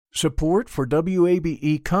Support for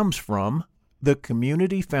WABE comes from the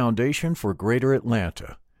Community Foundation for Greater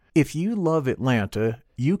Atlanta. If you love Atlanta,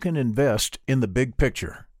 you can invest in the big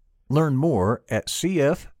picture. Learn more at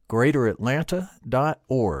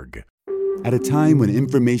cfgreateratlanta.org. At a time when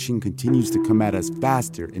information continues to come at us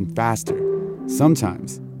faster and faster,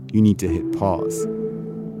 sometimes you need to hit pause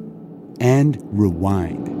and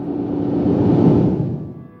rewind.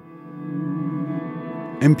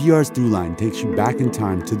 NPR's Throughline takes you back in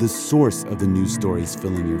time to the source of the news stories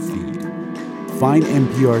filling your feed. Find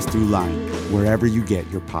NPR's Throughline wherever you get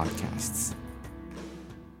your podcasts.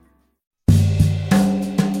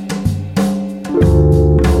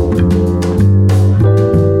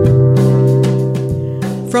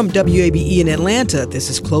 From WABE in Atlanta,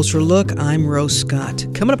 this is Closer Look. I'm Rose Scott.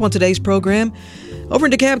 Coming up on today's program, over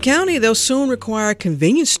in DeKalb County, they'll soon require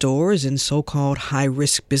convenience stores and so-called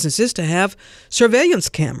high-risk businesses to have surveillance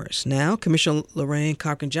cameras. Now, Commissioner Lorraine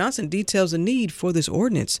Cochran-Johnson details the need for this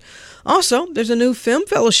ordinance. Also, there's a new film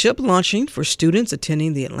fellowship launching for students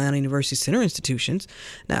attending the Atlanta University Center institutions.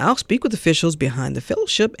 Now, I'll speak with officials behind the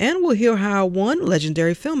fellowship, and we'll hear how one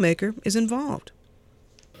legendary filmmaker is involved.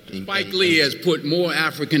 Spike Lee has put more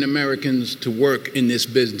African Americans to work in this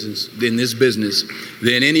business than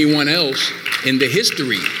anyone else in the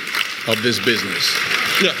history of this business.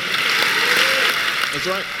 Yeah, that's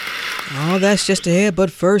right. Oh, that's just ahead,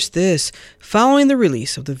 but first this. Following the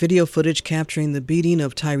release of the video footage capturing the beating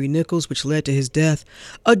of Tyre Nichols, which led to his death,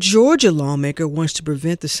 a Georgia lawmaker wants to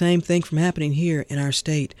prevent the same thing from happening here in our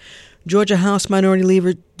state. Georgia House Minority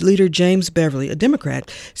Leader James Beverly, a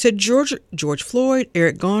Democrat, said George Floyd,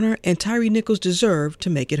 Eric Garner, and Tyre Nichols deserve to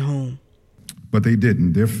make it home. But they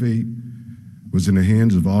didn't. Their fate was in the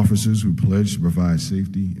hands of officers who pledged to provide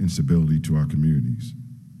safety and stability to our communities.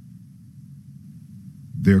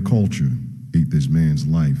 Their culture ate this man's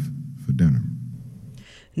life for dinner.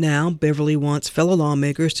 Now, Beverly wants fellow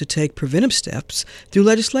lawmakers to take preventive steps through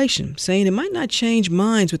legislation, saying it might not change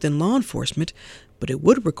minds within law enforcement, but it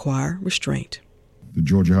would require restraint. The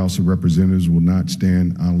Georgia House of Representatives will not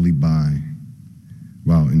stand idly by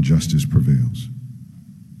while injustice prevails.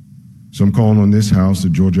 So I'm calling on this House, the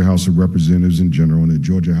Georgia House of Representatives in general, and the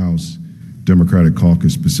Georgia House Democratic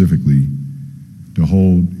Caucus specifically, to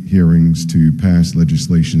hold hearings to pass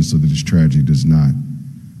legislation so that this tragedy does not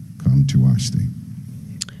come to our state.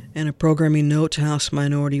 And a programming note to House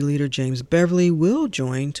Minority Leader James Beverly will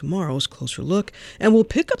join tomorrow's Closer Look, and we'll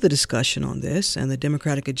pick up the discussion on this and the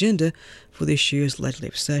Democratic agenda for this year's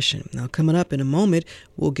legislative session. Now, coming up in a moment,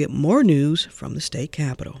 we'll get more news from the state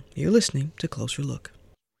capitol. You're listening to Closer Look.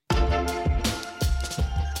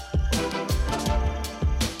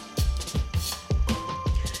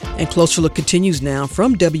 And Closer Look continues now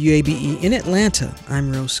from WABE in Atlanta.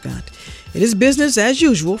 I'm Rose Scott. It is business as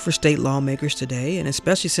usual for state lawmakers today, and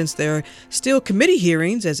especially since there are still committee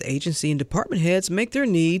hearings as agency and department heads make their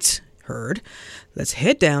needs heard. Let's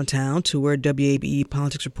head downtown to where WABE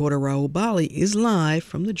politics reporter Raul Bali is live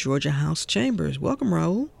from the Georgia House chambers. Welcome,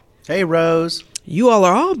 Raul. Hey, Rose. You all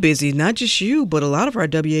are all busy, not just you, but a lot of our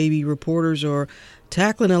WABE reporters are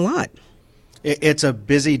tackling a lot. It's a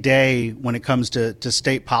busy day when it comes to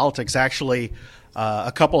state politics. Actually,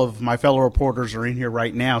 a couple of my fellow reporters are in here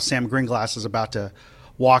right now. Sam Greenglass is about to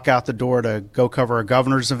walk out the door to go cover a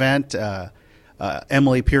governor's event.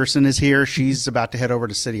 Emily Pearson is here. She's about to head over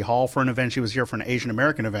to City Hall for an event. She was here for an Asian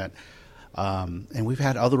American event. And we've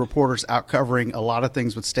had other reporters out covering a lot of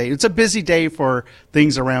things with state. It's a busy day for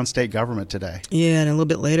things around state government today. Yeah, and a little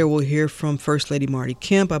bit later we'll hear from First Lady Marty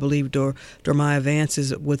Kemp. I believe Dormaya Vance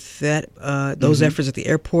is with that those efforts at the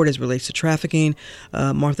airport as relates to trafficking.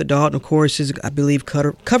 Martha Dalton, of course, is, I believe,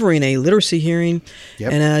 covering a literacy hearing.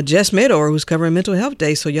 Yep. And Jess Mador, who's covering Mental Health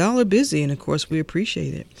Day. So y'all are busy, and, of course, we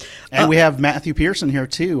appreciate it. And we have Matthew Pearson here,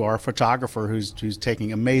 too, our photographer who's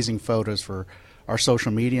taking amazing photos for our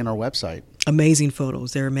social media and our website. Amazing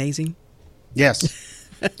photos. They're amazing. Yes.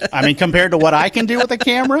 I mean, compared to what I can do with a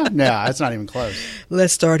camera, no, it's not even close.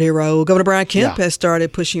 Let's start here, Raul. Governor Brian Kemp has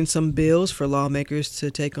started pushing some bills for lawmakers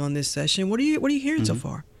to take on this session. What are you hearing so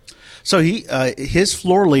far? So his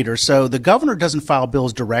floor leaders. So the governor doesn't file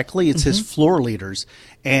bills directly; it's his floor leaders.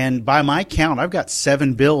 And by my count, I've got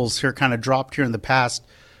 7 bills here, kind of dropped here in the past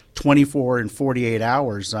 24 and 48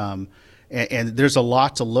 hours. And there's a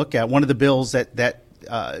lot to look at. One of the bills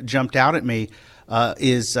that jumped out at me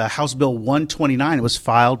is House Bill 129. It was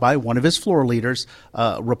filed by one of his floor leaders,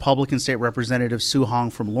 Republican State Representative Sue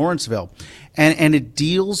Hong from Lawrenceville. And it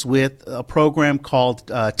deals with a program called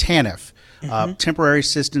TANF, Temporary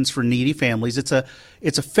Assistance for Needy Families. It's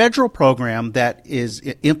a federal program that is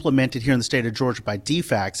implemented here in the state of Georgia by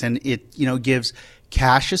DFACS, and it gives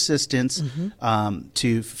cash assistance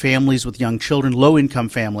to families with young children, low-income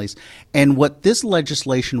families. And what this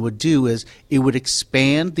legislation would do is it would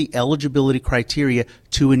expand the eligibility criteria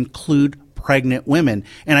to include pregnant women.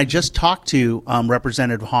 And I just talked to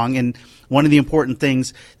Representative Hong, and one of the important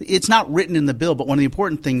things, it's not written in the bill, but one of the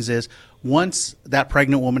important things is once that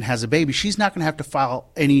pregnant woman has a baby, she's not going to have to file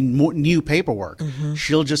any more new paperwork.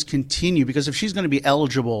 She'll just continue, because if she's going to be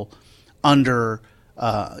eligible under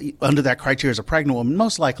that criteria as a pregnant woman,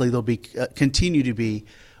 most likely they'll be continue to be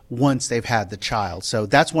once they've had the child. So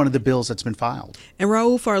that's one of the bills that's been filed. And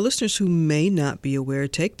Raul, for our listeners who may not be aware,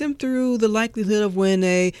 take them through the likelihood of when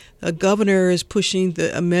a governor is pushing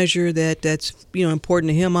a measure that's important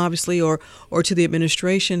to him, obviously, or to the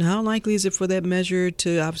administration. How likely is it for that measure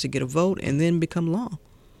to obviously get a vote and then become law?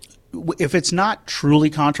 If it's not truly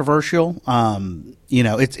controversial,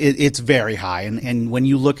 it's very high. And when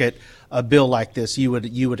you look at a bill like this, you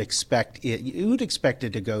would expect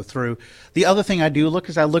it to go through. The other thing I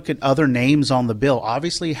look at other names on the bill.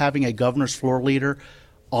 Obviously, having a governor's floor leader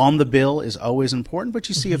on the bill is always important, but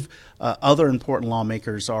you see if other important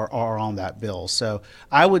lawmakers are on that bill. So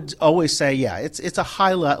I would always say, it's a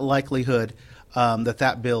high likelihood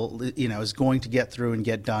that bill is going to get through and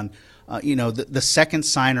get done. The second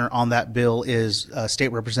signer on that bill is State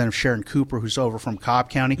Representative Sharon Cooper, who's over from Cobb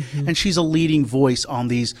County, and she's a leading voice on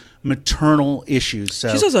these maternal issues. So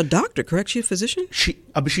she's also a doctor, correct? She's a physician? She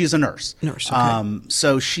is a nurse. Nurse,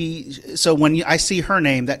 okay. So when I see her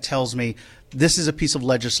name, that tells me this is a piece of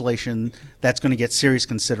legislation that's going to get serious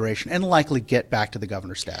consideration and likely get back to the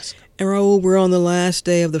governor's desk. And Raul, we're on the last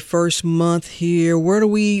day of the first month here. What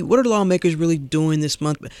are lawmakers really doing this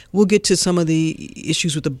month? We'll get to some of the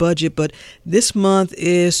issues with the budget, but this month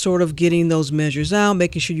is sort of getting those measures out,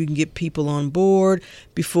 making sure you can get people on board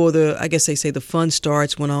before the fun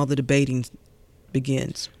starts, when all the debating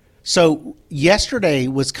begins. So yesterday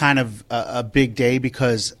was kind of a big day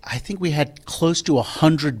because I think we had close to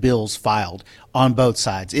 100 bills filed on both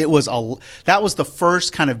sides. That was the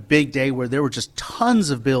first kind of big day where there were just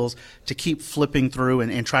tons of bills to keep flipping through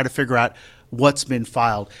and try to figure out what's been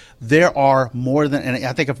filed. There are more than, and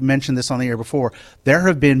I think I've mentioned this on the air before, there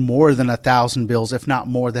have been more than 1,000 bills, if not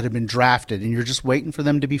more, that have been drafted, and you're just waiting for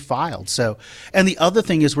them to be filed. So, and the other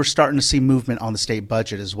thing is we're starting to see movement on the state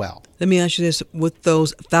budget as well. Let me ask you this. With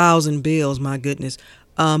those 1,000 bills, my goodness,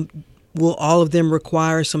 will all of them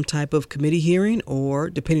require some type of committee hearing, or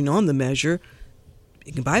depending on the measure,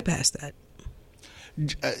 you can bypass that?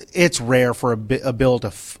 It's rare for a bill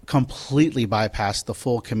to completely bypass the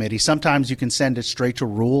full committee. Sometimes you can send it straight to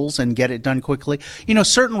rules and get it done quickly.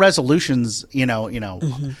 Certain resolutions,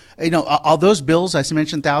 all those bills I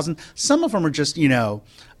mentioned 1,000. Some of them are just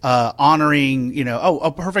honoring.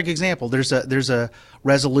 A perfect example. There's a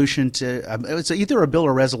resolution it's either a bill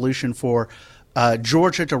or resolution for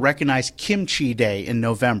Georgia to recognize Kimchi Day in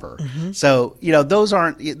November. So, those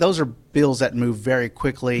are bills that move very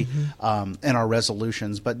quickly in our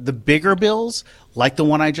resolutions. But the bigger bills, like the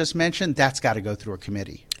one I just mentioned, that's got to go through a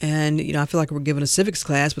committee. And, I feel like we're giving a civics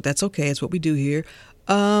class, but that's okay. It's what we do here.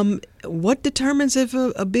 What determines if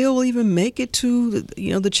a bill will even make it to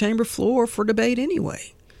the chamber floor for debate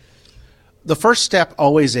anyway? The first step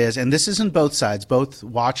always is, and this is in both sides, both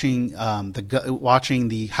watching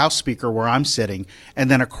the House Speaker where I'm sitting, and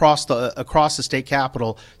then across the state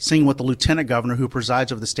capitol, seeing what the Lieutenant Governor, who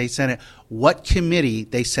presides over the state Senate, what committee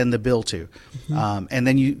they send the bill to, and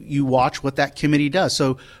then you watch what that committee does.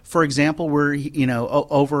 So, for example, we're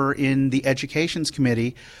over in the Educations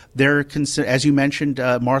Committee, as you mentioned,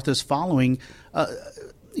 Martha's following.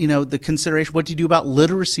 The consideration, what do you do about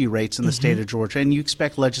literacy rates in the state of Georgia? And you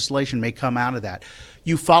expect legislation may come out of that.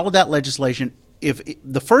 You follow that legislation. If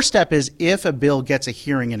the first step is if a bill gets a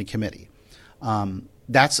hearing in a committee,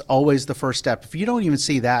 that's always the first step. If you don't even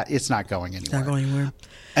see that, it's not going anywhere. It's not going anywhere.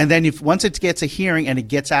 And then once it gets a hearing and it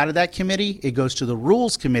gets out of that committee, it goes to the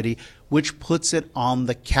Rules Committee, which puts it on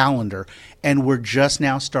the calendar. And we're just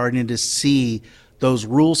now starting to see those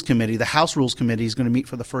Rules Committee, the House Rules Committee is going to meet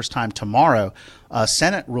for the first time tomorrow.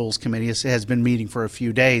 Senate Rules Committee has been meeting for a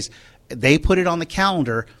few days. They put it on the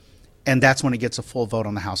calendar, and that's when it gets a full vote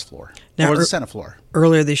on the House floor or the Senate floor.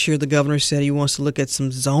 Earlier this year, the governor said he wants to look at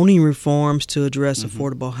some zoning reforms to address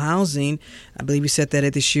affordable housing. I believe he said that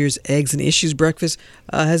at this year's Eggs and Issues breakfast.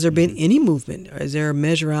 Has there been any movement? Is there a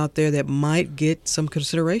measure out there that might get some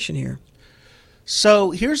consideration here? So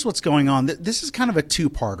here's what's going on. This is kind of a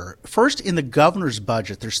two-parter. First, in the governor's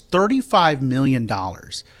budget, there's $35 million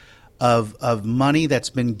of money that's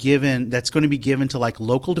going to be given to like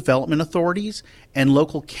local development authorities and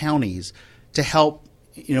local counties to help,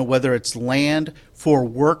 whether it's land for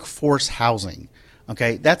workforce housing.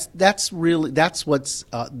 Okay, that's what's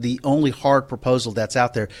the only hard proposal that's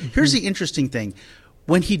out there. Mm-hmm. Here's the interesting thing.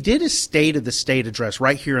 When he did his State of the State address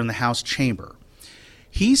right here in the House chamber,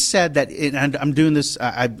 he said that, and I'm doing this,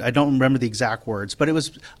 I don't remember the exact words, but it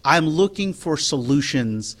was, I'm looking for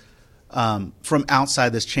solutions from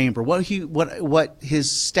outside this chamber. What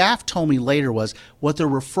his staff told me later was what they're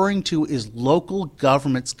referring to is local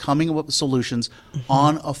governments coming up with solutions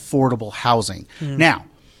on affordable housing. Now,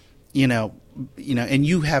 and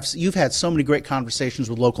you've had so many great conversations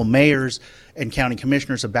with local mayors and county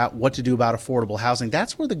commissioners about what to do about affordable housing.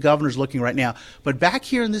 That's where the governor's looking right now. But back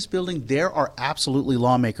here in this building, there are absolutely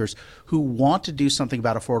lawmakers who want to do something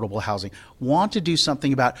about affordable housing, want to do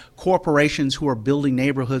something about corporations who are building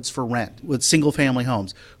neighborhoods for rent with single-family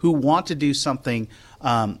homes, who want to do something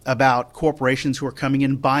about corporations who are coming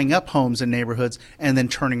in, buying up homes in neighborhoods, and then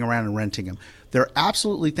turning around and renting them. There are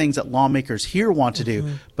absolutely things that lawmakers here want to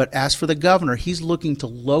do, but as for the governor, he's looking to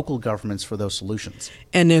local governments for those solutions.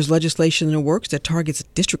 And there's legislation in the works that targets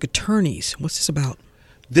district attorneys. What's this about?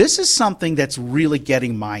 This is something that's really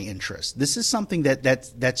getting my interest. This is something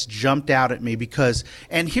that's jumped out at me because,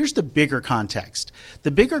 and here's the bigger context.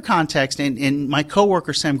 The bigger context, and my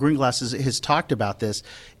coworker Sam Greenglass has talked about this,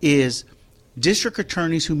 is district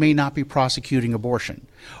attorneys who may not be prosecuting abortion,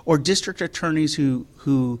 or district attorneys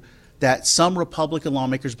who that some Republican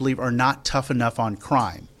lawmakers believe are not tough enough on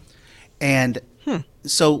crime. And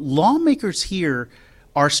so lawmakers here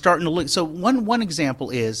are starting to look. So one example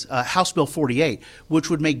is House Bill 48, which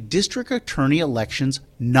would make district attorney elections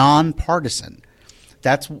nonpartisan.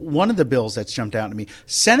 That's one of the bills that's jumped out to me.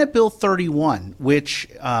 Senate Bill 31, which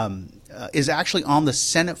is actually on the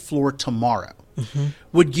Senate floor tomorrow,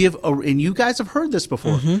 would give, and you guys have heard this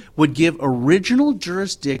before, would give original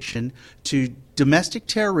jurisdiction to domestic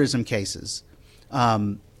terrorism cases.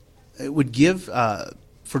 It would give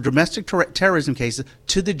for domestic terrorism cases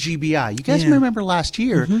to the GBI. You guys remember last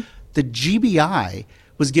year, the GBI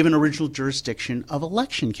was given original jurisdiction of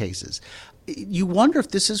election cases. You wonder if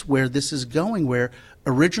this is where this is going, where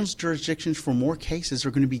original jurisdictions for more cases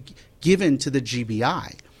are going to be given to the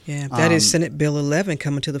GBI. Yeah, that is Senate Bill 11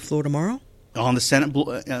 coming to the floor tomorrow. On the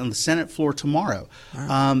Senate floor tomorrow.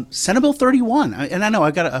 Wow. Senate Bill 31, and I know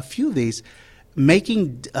I got a few of these,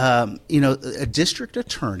 making a district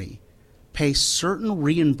attorney pay certain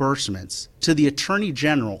reimbursements to the attorney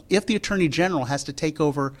general if the attorney general has to take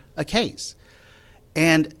over a case.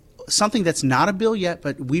 And something that's not a bill yet,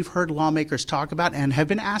 but we've heard lawmakers talk about and have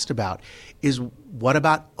been asked about, is what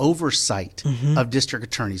about oversight of district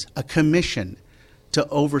attorneys, a commission to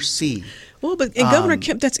oversee. Well, but and Governor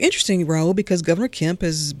Kemp, that's interesting, Raul, because Governor Kemp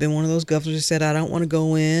has been one of those governors who said, I don't want to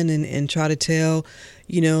go in and try to tell,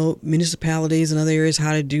 municipalities and other areas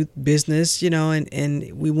how to do business, and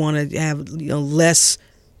we want to have, less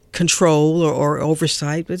control or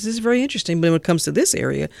oversight. But this is very interesting. But when it comes to this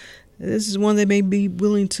area, this is one they may be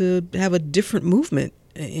willing to have a different movement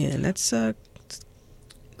in. That's so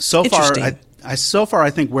interesting. far, I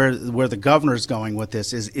think where the governor's going with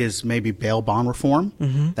this is maybe bail bond reform.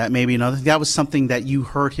 That may be another thing. That was something that you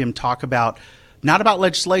heard him talk about, not about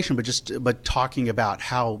legislation, but talking about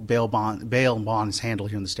how bail and bond is handled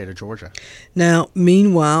here in the state of Georgia. Now,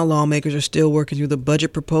 meanwhile, lawmakers are still working through the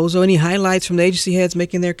budget proposal. Any highlights from the agency heads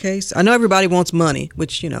making their case? I know everybody wants money,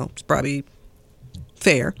 which is probably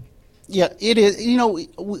fair. Yeah, it is.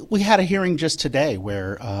 We had a hearing just today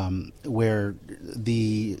where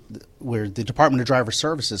the Department of Driver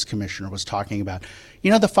Services Commissioner was talking about, the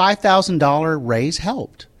 $5,000 raise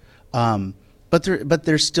helped, but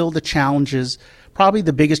there's still the challenges. Probably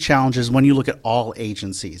the biggest challenges when you look at all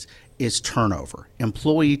agencies is turnover,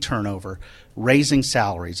 employee turnover, raising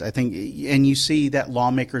salaries. I think, and you see that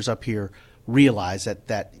lawmakers up here realize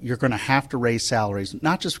that you're going to have to raise salaries,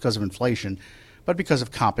 not just because of inflation, but because of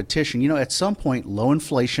competition. At some point, low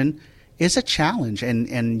inflation is a challenge,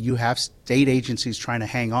 and you have state agencies trying to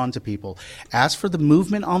hang on to people. As for the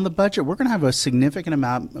movement on the budget, we're going to have a significant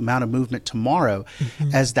amount of movement tomorrow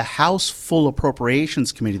as the House Full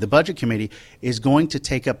Appropriations Committee, the Budget Committee, is going to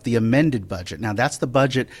take up the amended budget. Now, that's the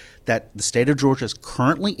budget that the state of Georgia is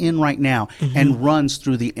currently in right now and runs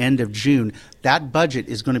through the end of June. That budget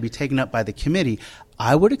is going to be taken up by the committee.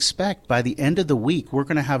 I would expect by the end of the week, we're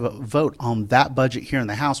going to have a vote on that budget here in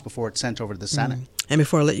the House before it's sent over to the Senate. And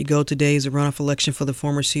before I let you go, today is a runoff election for the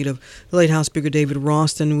former seat of the late House Speaker David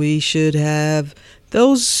Ralston. We should have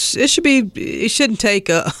those. It shouldn't take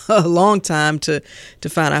a long time to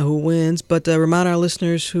find out who wins. But remind our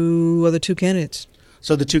listeners who are the two candidates.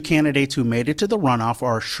 So the two candidates who made it to the runoff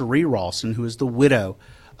are Cherie Ralston, who is the widow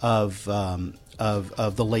of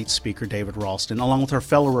of the late Speaker David Ralston, along with our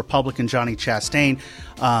fellow Republican Johnny Chastain,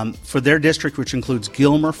 for their district, which includes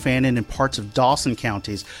Gilmer, Fannin, and parts of Dawson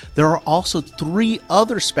counties. There are also 3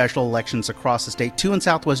 other special elections across the state, 2 in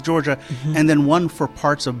Southwest Georgia, and then 1 for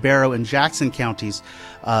parts of Barrow and Jackson counties.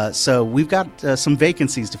 So we've got some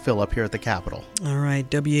vacancies to fill up here at the Capitol. All right.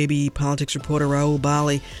 WABE politics reporter Raul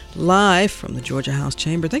Bali, live from the Georgia House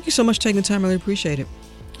Chamber. Thank you so much for taking the time. I really appreciate it.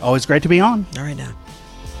 Always great to be on. All right now.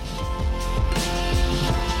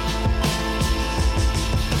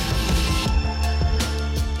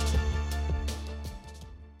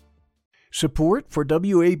 Support for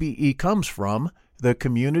WABE comes from the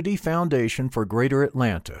Community Foundation for Greater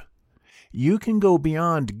Atlanta. You can go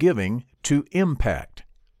beyond giving to impact.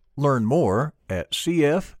 Learn more at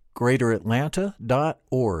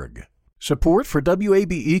cfgreateratlanta.org. Support for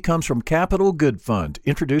WABE comes from Capital Good Fund,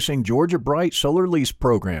 introducing Georgia Bright Solar Lease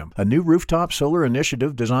Program, a new rooftop solar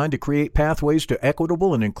initiative designed to create pathways to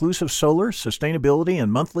equitable and inclusive solar, sustainability,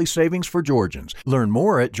 and monthly savings for Georgians. Learn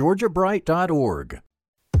more at georgiabright.org.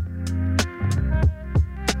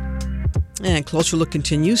 And Closer Look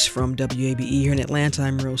continues from WABE here in Atlanta.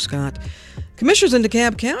 I'm Rose Scott. Commissioners in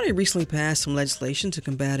DeKalb County recently passed some legislation to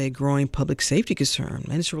combat a growing public safety concern,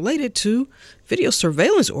 and it's related to video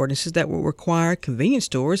surveillance ordinances that will require convenience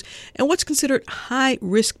stores and what's considered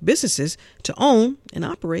high-risk businesses to own and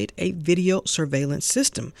operate a video surveillance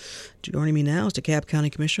system. Joining me now is DeKalb County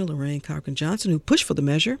Commissioner Lorraine Cochran Johnson, who pushed for the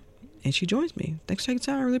measure, and she joins me. Thanks for taking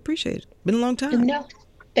time. I really appreciate it. Been a long time. No,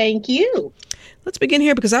 thank you. Let's begin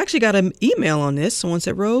here because I actually got an email on this. Someone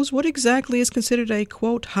said, Rose, what exactly is considered a,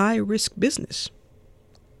 quote, high-risk business?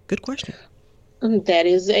 Good question. That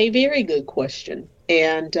is a very good question.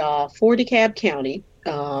 And for DeKalb County,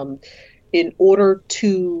 in order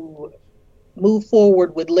to move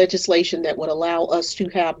forward with legislation that would allow us to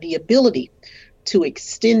have the ability to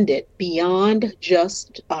extend it beyond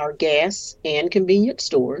just our gas and convenience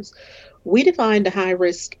stores, we defined a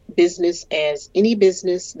high-risk business as any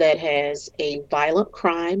business that has a violent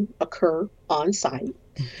crime occur on site,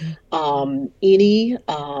 any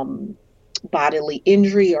bodily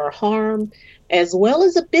injury or harm, as well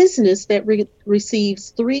as a business that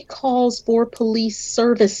receives 3 calls for police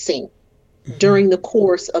servicing during the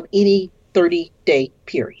course of any 30-day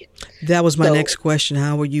period. That was my next question.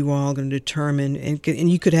 How are you all going to determine? And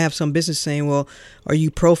you could have some business saying, well, are you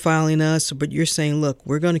profiling us? But you're saying, look,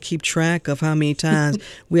 we're going to keep track of how many times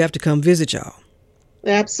we have to come visit y'all.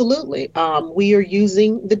 Absolutely. We are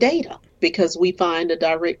using the data because we find a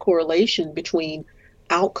direct correlation between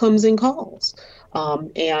outcomes and calls.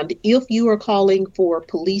 And if you are calling for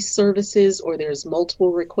police services or there's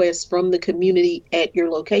multiple requests from the community at your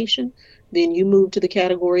location, then you move to the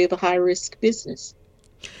category of a high-risk business.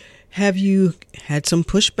 Have you had some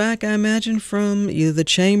pushback, I imagine, from either the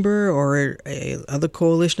chamber or a other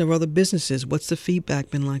coalition of other businesses? What's the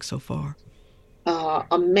feedback been like so far?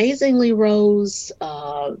 Amazingly, Rose,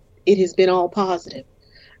 it has been all positive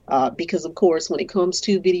because, of course, when it comes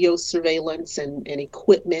to video surveillance and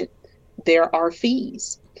equipment, there are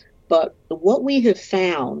fees. But what we have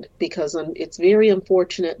found, because it's very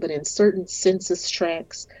unfortunate, but in certain census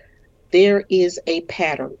tracts, there is a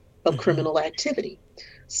pattern of criminal activity.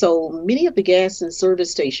 So many of the gas and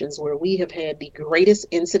service stations where we have had the greatest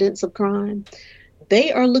incidence of crime,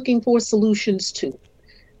 they are looking for solutions too,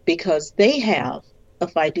 because they have a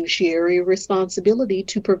fiduciary responsibility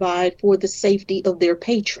to provide for the safety of their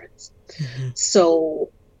patrons.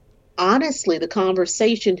 So honestly, the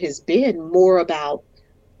conversation has been more about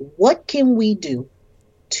what can we do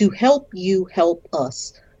to help you help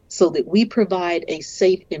us, so that we provide a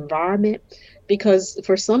safe environment, because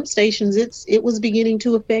for some stations, it was beginning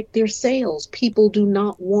to affect their sales. People do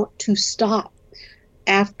not want to stop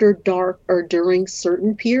after dark or during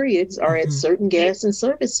certain periods or at certain gas and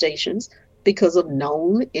service stations because of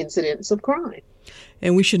known incidents of crime.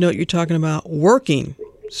 And we should note you're talking about working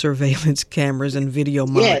surveillance cameras and video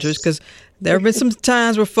monitors, because there have been some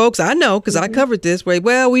times where folks, I know because I covered this, where,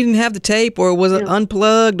 well, we didn't have the tape or it wasn't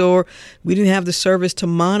unplugged or we didn't have the service to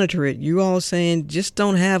monitor it. You all saying just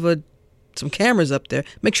don't have some cameras up there.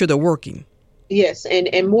 Make sure they're working. Yes,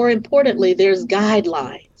 and more importantly, there's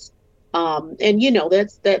guidelines. And,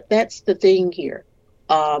 that's the thing here.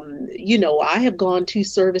 I have gone to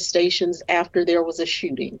service stations after there was a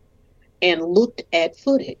shooting and looked at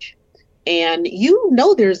footage. And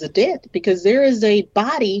there's a death because there is a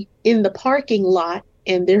body in the parking lot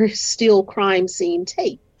and there is still crime scene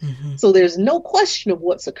tape. So there's no question of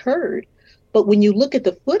what's occurred. But when you look at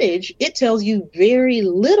the footage, it tells you very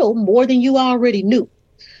little more than you already knew.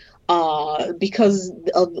 because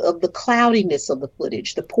of the cloudiness of the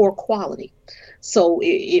footage, the poor quality. So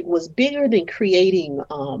it was bigger than creating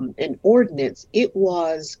an ordinance. It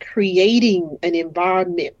was creating an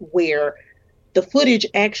environment where the footage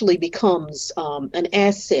actually becomes an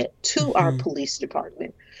asset to our police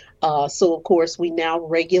department. So, of course, we now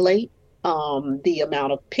regulate the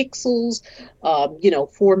amount of pixels,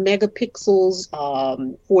 4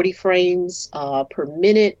 megapixels, 40 frames per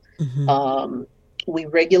minute. We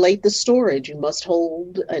regulate the storage. You must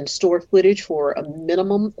hold and store footage for a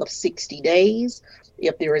minimum of 60 days.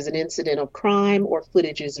 If there is an incident of crime or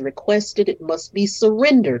footage is requested, it must be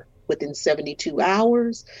surrendered within 72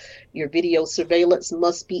 hours. Your video surveillance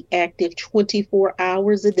must be active 24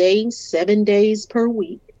 hours a day, 7 days per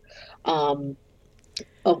week.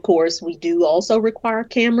 Of course, we do also require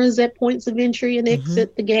cameras at points of entry and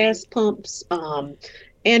exit, the gas pumps,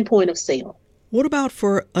 and point of sale. What about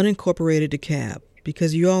for unincorporated DeKalb?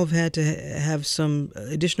 Because you all have had to have some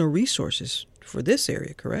additional resources for this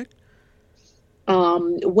area, correct? I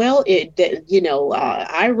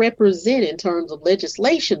represent, in terms of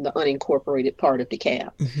legislation, the unincorporated part of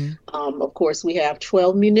DeKalb. Of course, we have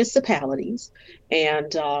 12 municipalities,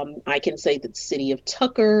 and I can say that the city of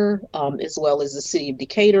Tucker, as well as the city of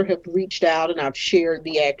Decatur, have reached out, and I've shared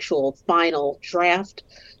the actual final draft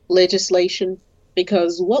legislation,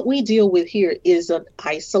 because what we deal with here is an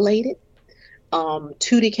isolated.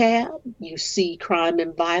 To DeKalb, you see crime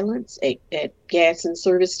and violence at gas and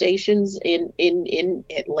service stations in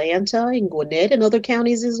Atlanta and Gwinnett and other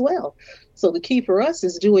counties as well. So the key for us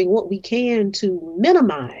is doing what we can to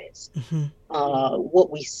minimize what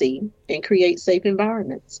we see and create safe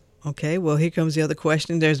environments. Okay, well, here comes the other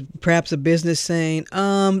question. There's perhaps a business saying,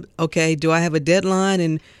 okay, do I have a deadline?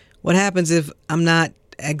 And what happens if I'm not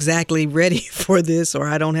exactly ready for this, or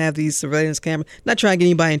I don't have these surveillance cameras? Not trying to get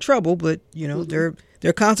anybody in trouble, but there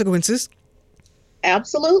are consequences.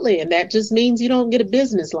 Absolutely, and that just means you don't get a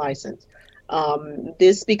business license.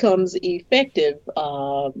 This becomes effective,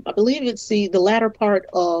 I believe it's the latter part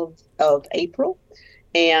of April,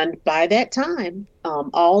 and by that time,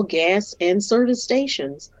 all gas and service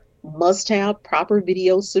stations must have proper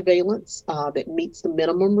video surveillance that meets the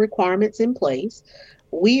minimum requirements in place.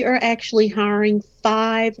 We are actually hiring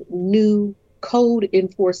 5 new code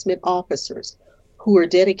enforcement officers who are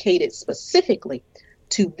dedicated specifically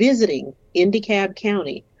to visiting in DeKalb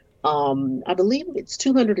County. I believe it's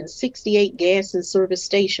 268 gas and service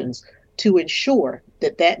stations to ensure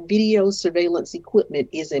that video surveillance equipment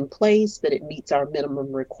is in place, that it meets our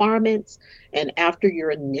minimum requirements. And after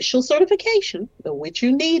your initial certification, which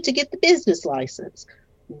you need to get the business license,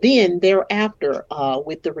 then thereafter,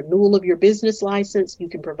 with the renewal of your business license, you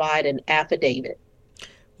can provide an affidavit.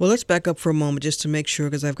 Well, let's back up for a moment just to make sure,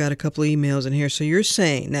 because I've got a couple of emails in here. So you're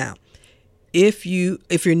saying now, if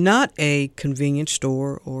you're not a convenience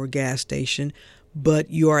store or gas station, but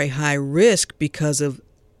you are a high risk because of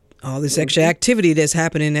all this extra activity that's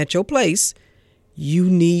happening at your place,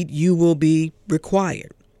 you will be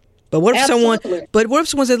required. But what if someone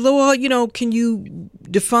said, well, can you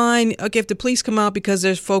define, okay, if the police come out because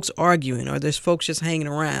there's folks arguing or there's folks just hanging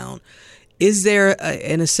around, is there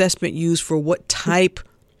an assessment used for what type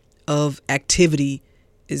of activity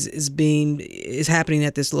is happening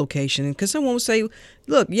at this location? Because someone will say,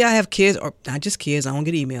 look, yeah, I have kids, or not just kids, I don't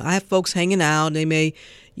get email. I have folks hanging out, they may,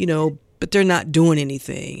 but they're not doing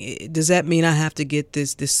anything. Does that mean I have to get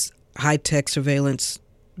this high-tech surveillance,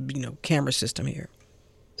 camera system here?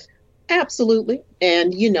 Absolutely.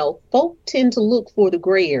 And, folk tend to look for the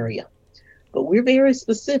gray area, but we're very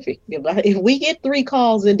specific. If we get 3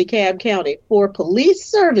 calls in DeKalb County for police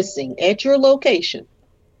servicing at your location,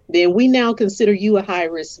 then we now consider you a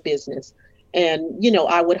high-risk business. And,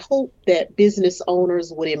 I would hope that business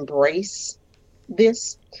owners would embrace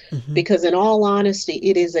this, because in all honesty,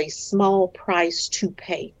 it is a small price to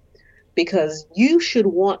pay, because you should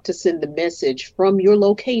want to send the message from your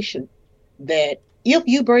location that if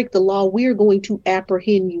you break the law, we're going to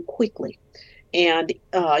apprehend you quickly. And,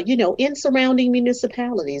 in surrounding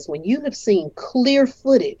municipalities, when you have seen clear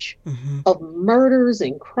footage of murders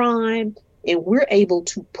and crime, and we're able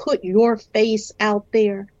to put your face out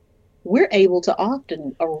there, we're able to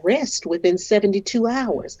often arrest within 72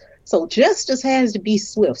 hours. So justice has to be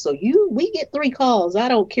swift. So we get 3 calls. I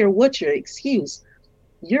don't care what your excuse.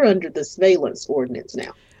 You're under the surveillance ordinance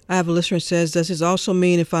now. I have a listener who says, does this also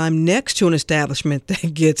mean if I'm next to an establishment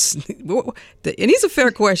that gets, and these are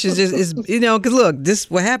fair questions, because look, this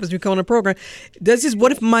is what happens when you come on the program.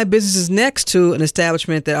 What if my business is next to an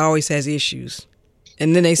establishment that always has issues?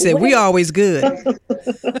 And then they said, we always good.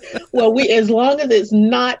 Well, as long as it's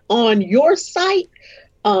not on your site,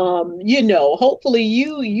 Hopefully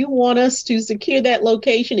you want us to secure that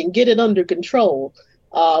location and get it under control.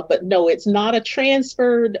 But no, it's not a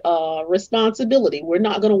transferred responsibility. We're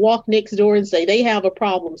not going to walk next door and say they have a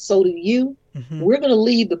problem, so do you. Mm-hmm. We're going to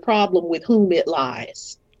leave the problem with whom it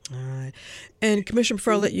lies. All right. And Commissioner,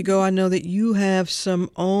 before I let you go, I know that you have some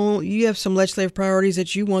legislative priorities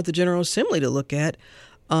that you want the General Assembly to look at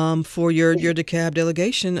for your DeKalb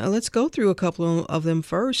delegation. Let's go through a couple of them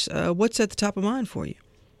first. What's at the top of mind for you?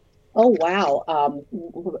 Oh, wow.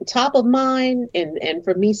 Top of mind, and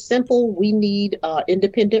for me, simple, we need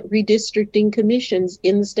independent redistricting commissions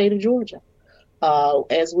in the state of Georgia.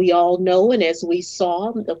 As we all know, and as we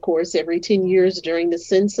saw, of course, every 10 years during the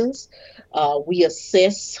census, we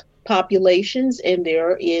assess populations and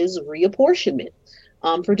there is reapportionment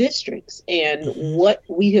for districts. And what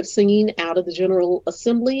we have seen out of the General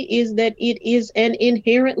Assembly is that it is an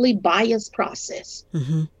inherently biased process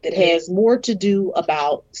that has more to do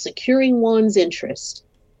about securing one's interest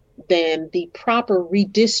than the proper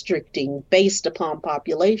redistricting based upon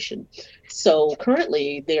population. So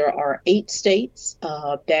currently there are 8 states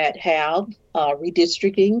that have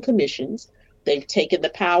redistricting commissions. They've taken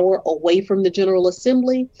the power away from the General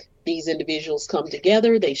Assembly. These individuals come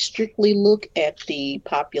together, they strictly look at the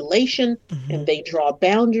population, and they draw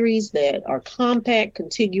boundaries that are compact,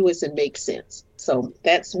 contiguous, and make sense. So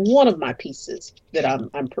that's one of my pieces that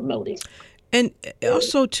I'm promoting. And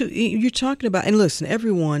also, too, you're talking about, and listen,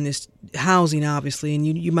 everyone is housing, obviously, and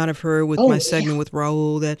you might have heard with my segment with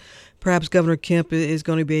Raul that perhaps Governor Kemp is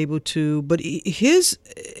going to be able to, but his,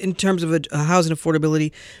 in terms of a housing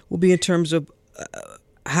affordability, will be in terms of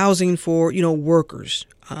housing for, workers.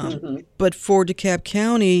 But for DeKalb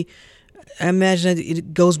County, I imagine that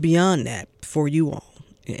it goes beyond that for you all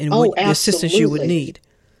and what assistance you would need.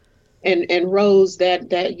 And Rose,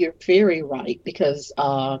 that you're very right, because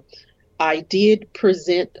I did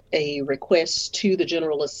present a request to the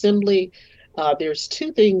General Assembly. There's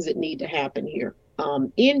 2 things that need to happen here.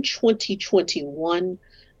 In 2021,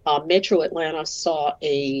 Metro Atlanta saw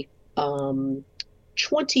a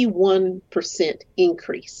 21%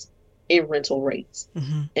 increase in rental rates.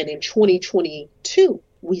 And in 2022,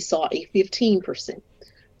 we saw a 15%.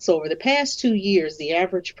 So over the past 2 years, the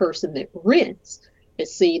average person that rents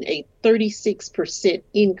has seen a 36%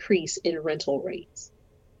 increase in rental rates.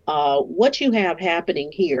 What you have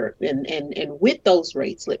happening here, and with those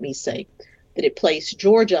rates, let me say that it placed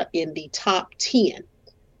Georgia in the top 10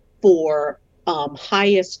 for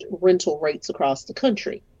highest rental rates across the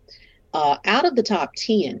country. Out of the top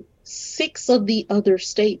 10, 6 of the other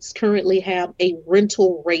states currently have a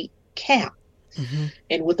rental rate cap.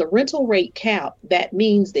 And with a rental rate cap, that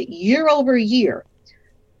means that year over year,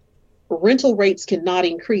 rental rates cannot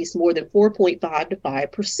increase more than 4.5 to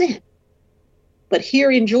 5%. But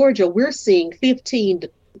here in Georgia, we're seeing 15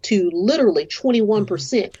 to literally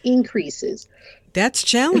 21% increases. That's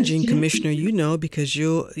challenging, Commissioner, because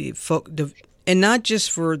and not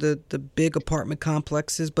just for the big apartment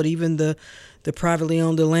complexes, but even the privately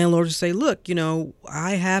owned, the landlords say, look, we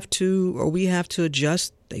have to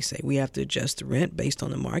adjust. They say we have to adjust the rent based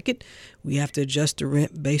on the market. We have to adjust the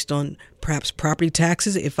rent based on perhaps property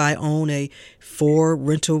taxes. If I own 4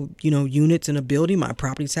 rental, units in a building, my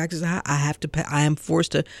property taxes, I am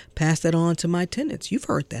forced to pass that on to my tenants. You've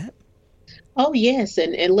heard that. Oh, yes.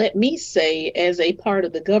 And let me say, as a part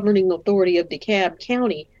of the governing authority of DeKalb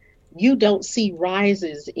County, you don't see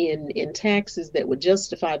rises in taxes that would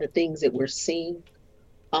justify the things that we're seeing.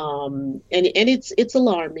 And it's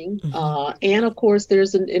alarming. And of course,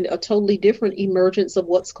 there's a totally different emergence of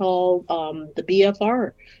what's called the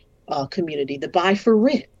BFR community, the buy for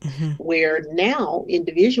rent, where now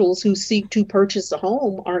individuals who seek to purchase a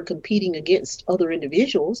home aren't competing against other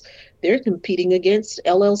individuals. They're competing against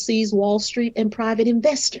LLCs, Wall Street, and private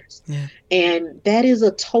investors. Yeah. And that is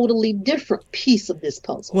a totally different piece of this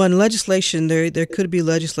puzzle. Well, in legislation, there could be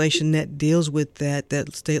legislation that deals with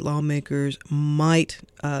that state lawmakers might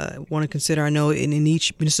want to consider. I know in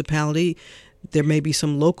each municipality, there may be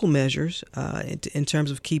some local measures in terms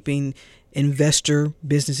of keeping investor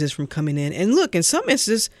businesses from coming in. And look, in some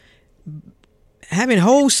instances, having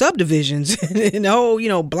whole subdivisions and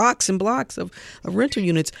whole, blocks and blocks of rental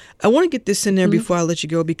units. I want to get this in there before I let you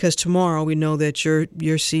go, because tomorrow we know that your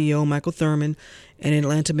CEO, Michael Thurman, and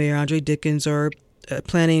Atlanta Mayor Andre Dickens are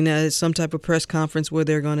planning some type of press conference where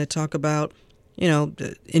they're going to talk about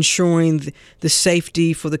ensuring the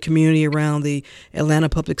safety for the community around the Atlanta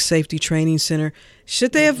Public Safety Training Center.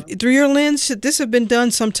 Should they have, through your lens, should this have been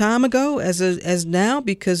done some time ago as now?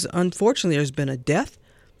 Because unfortunately, there's been a death.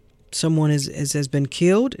 Someone has been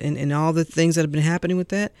killed, and all the things that have been happening with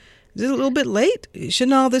that. Is it a little bit late?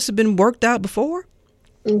 Shouldn't all this have been worked out before?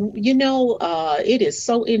 It is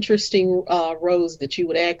so interesting, Rose, that you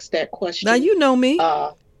would ask that question. Now you know me.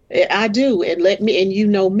 I do, and you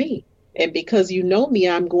know me. And because you know me,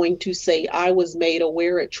 I'm going to say I was made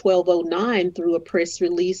aware at 12:09 through a press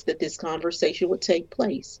release that this conversation would take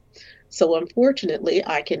place. So unfortunately,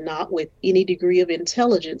 I cannot with any degree of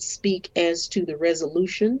intelligence speak as to the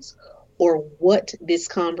resolutions or what this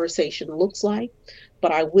conversation looks like.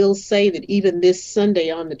 But I will say that even this Sunday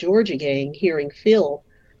on the Georgia Gang, hearing Phil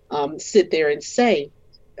sit there and say,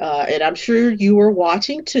 and I'm sure you were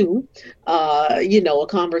watching too, a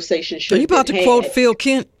conversation should Are you about to quote Phil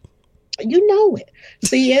Kent? You know it.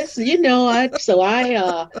 See, yes,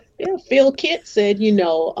 Phil Kent said,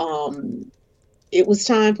 it was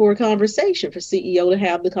time for a conversation, for CEO to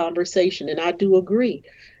have the conversation. And I do agree.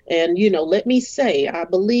 And, let me say, I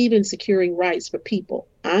believe in securing rights for people.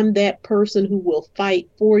 I'm that person who will fight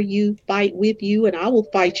for you, fight with you, and I will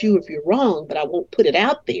fight you if you're wrong, but I won't put it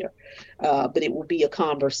out there. But it will be a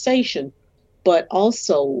conversation. But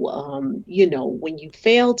also, when you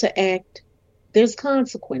fail to act, there's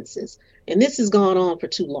consequences. And this has gone on for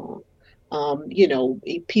too long.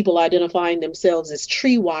 People identifying themselves as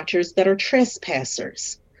tree watchers that are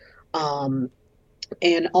trespassers.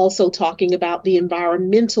 And also talking about the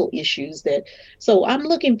environmental issues so I'm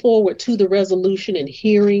looking forward to the resolution and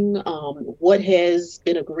hearing what has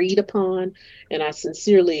been agreed upon. And I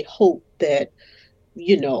sincerely hope that,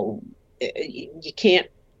 you can't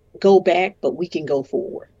go back, but we can go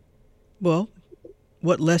forward. Well,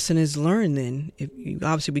 what lesson is learned then?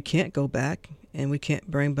 Obviously, we can't go back, and we can't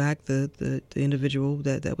bring back the individual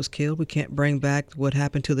that was killed. We can't bring back what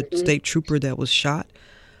happened to the state trooper that was shot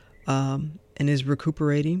and is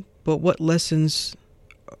recuperating. But what lessons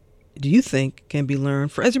do you think can be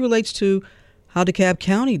learned as it relates to how DeKalb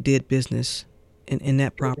County did business in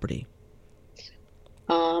that property?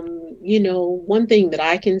 One thing that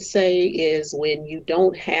I can say is when you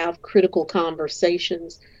don't have critical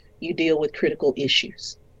conversations, you deal with critical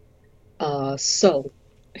issues. So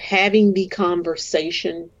having the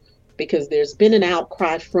conversation, because there's been an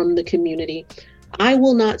outcry from the community. I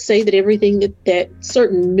will not say that everything that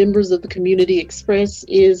certain members of the community express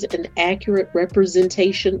is an accurate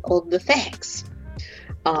representation of the facts.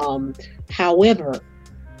 However,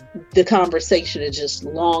 the conversation is just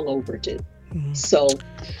long overdue. Mm-hmm. So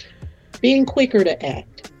being quicker to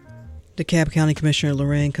act. DeKalb County Commissioner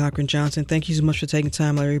Lorraine Cochran Johnson, thank you so much for taking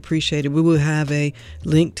time. I really appreciate it. We will have a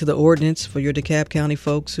link to the ordinance for your DeKalb County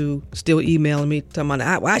folks who still emailing me talking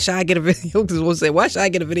about, why should I get a video? Because we'll say, why should I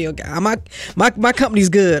get a video? My company's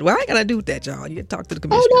good. Well, I ain't got to do with that, y'all. You talk to the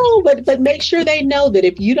commissioner. Oh, no, but make sure they know that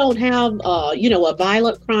if you don't have, a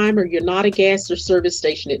violent crime or you're not a gas or service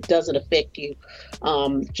station, it doesn't affect you.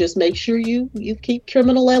 Just make sure you keep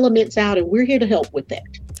criminal elements out, and we're here to help with that.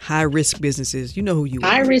 High-risk businesses. You know who you are.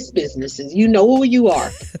 High-risk businesses. You know who you are.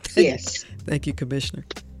 Yes. Thank you, Commissioner.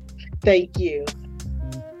 Thank you.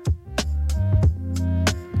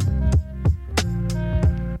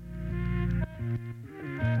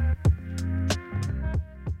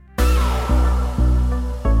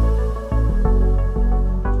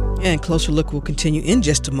 And Closer Look will continue in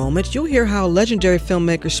just a moment. You'll hear how legendary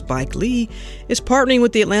filmmaker Spike Lee is partnering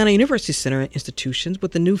with the Atlanta University Center and institutions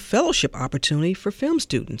with a new fellowship opportunity for film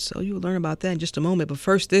students. So you'll learn about that in just a moment. But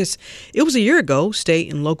first it was a year ago,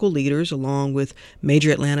 state and local leaders, along with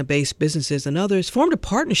major Atlanta-based businesses and others, formed a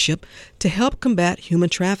partnership to help combat human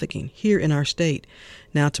trafficking here in our state.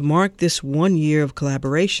 Now, to mark this 1 year of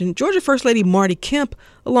collaboration, Georgia First Lady Marty Kemp,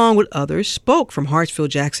 along with others, spoke from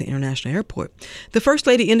Hartsfield-Jackson International Airport. The First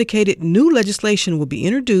Lady indicated new legislation will be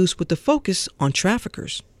introduced with the focus on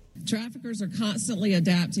traffickers. Traffickers are constantly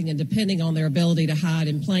adapting and depending on their ability to hide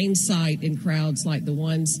in plain sight in crowds like the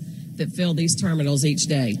ones that fill these terminals each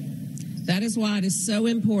day. That is why it is so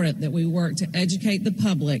important that we work to educate the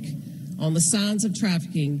public on the signs of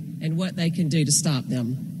trafficking and what they can do to stop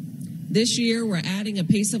them. This year, we're adding a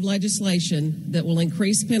piece of legislation that will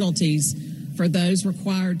increase penalties for those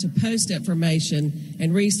required to post information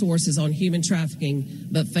and resources on human trafficking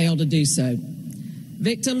but fail to do so.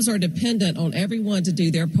 Victims are dependent on everyone to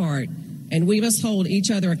do their part, and we must hold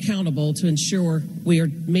each other accountable to ensure we are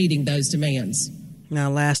meeting those demands. Now,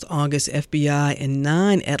 last August, FBI and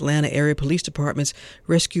 9 Atlanta area police departments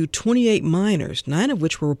rescued 28 minors, 9 of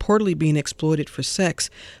which were reportedly being exploited for sex.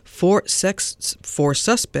 4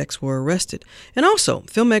 suspects were arrested. And also,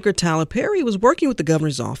 filmmaker Tyler Perry was working with the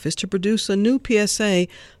governor's office to produce a new PSA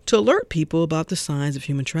to alert people about the signs of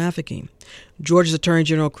human trafficking. Georgia's Attorney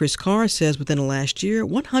General Chris Carr says within the last year,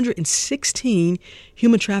 116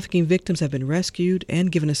 human trafficking victims have been rescued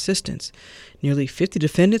and given assistance. Nearly 50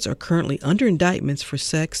 defendants are currently under indictments for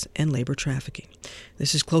sex and labor trafficking.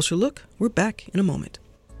 This is Closer Look. We're back in a moment.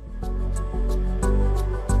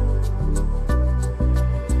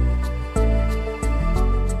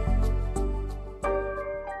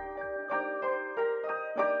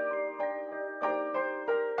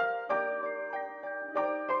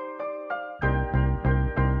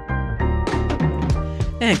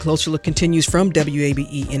 And Closer Look continues from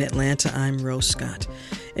WABE in Atlanta. I'm Rose Scott.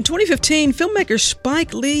 In 2015, filmmaker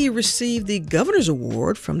Spike Lee received the Governor's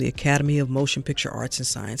Award from the Academy of Motion Picture Arts and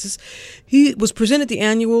Sciences. He was presented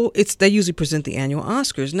they usually present the annual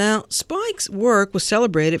Oscars. Now, Spike's work was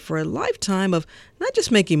celebrated for a lifetime of not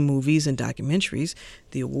just making movies and documentaries.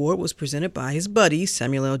 The award was presented by his buddy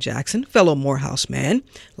Samuel L. Jackson, fellow Morehouse man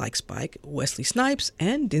like Spike, Wesley Snipes,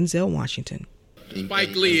 and Denzel Washington.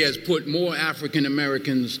 Spike Lee has put more African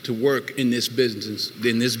Americans to work in this business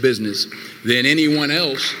than anyone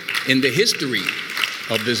else in the history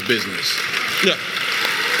of this business. Yeah,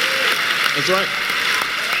 that's right.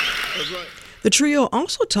 That's right. The trio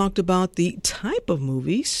also talked about the type of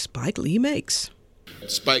movies Spike Lee makes.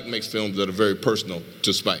 Spike makes films that are very personal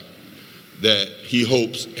to Spike, that he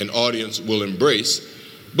hopes an audience will embrace.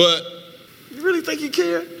 But you really think he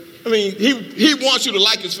cared? I mean, he wants you to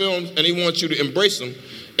like his films and he wants you to embrace them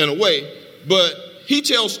in a way, but he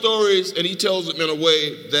tells stories and he tells them in a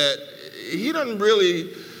way that he doesn't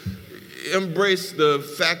really embrace the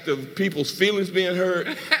fact of people's feelings being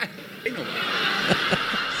hurt.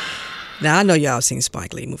 Now, I know y'all have seen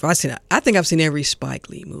Spike Lee movies. I think I've seen every Spike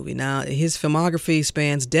Lee movie. Now, his filmography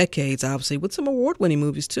spans decades, obviously, with some award-winning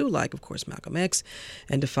movies, too, like, of course, Malcolm X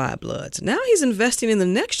and Da 5 Bloods. Now he's investing in the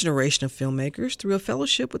next generation of filmmakers through a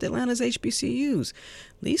fellowship with Atlanta's HBCUs.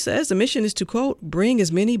 Lee says the mission is to, quote, bring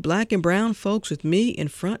as many black and brown folks with me in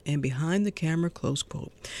front and behind the camera, close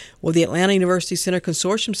quote. Well, the Atlanta University Center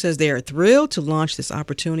Consortium says they are thrilled to launch this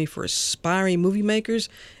opportunity for aspiring movie makers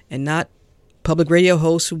and not public radio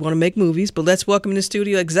hosts who want to make movies. But let's welcome in the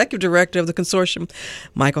studio Executive Director of the consortium,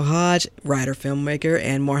 Michael Hodge, writer, filmmaker,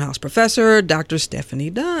 and Morehouse professor, Dr.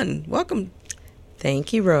 Stephanie Dunn. Welcome.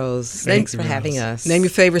 Thank you, Rose. Thanks for having us. Name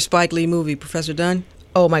your favorite Spike Lee movie, Professor Dunn.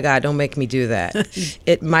 Oh, my God, don't make me do that.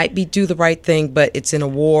 It might be Do the Right Thing, but it's in a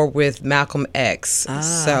war with Malcolm X.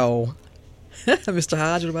 So, Mr.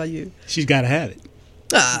 Hodge, what about you? She's got to have it.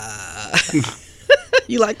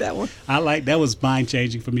 You like that one? That was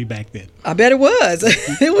mind-changing for me back then. I bet it was.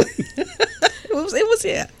 It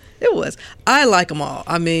was. I like them all.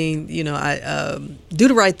 I mean, I Do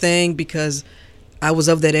the Right Thing because I was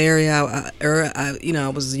of that area. I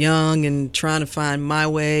was young and trying to find my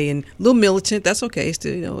way and a little militant. That's okay.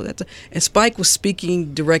 Still, and Spike was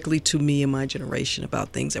speaking directly to me and my generation about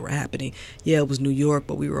things that were happening. Yeah, it was New York,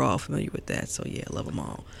 but we were all familiar with that. So yeah, I love them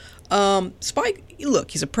all. Spike,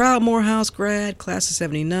 look, he's a proud Morehouse grad, class of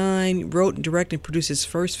 79, wrote and directed and produced his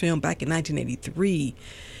first film back in 1983.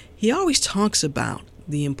 He always talks about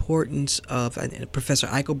the importance of Professor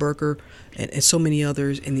Eichelberger and so many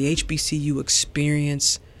others in the HBCU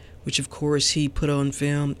experience, which of course he put on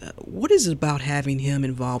film. What is it about having him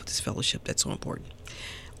involved with this fellowship that's so important?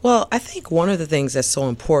 Well, I think one of the things that's so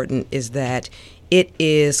important is that it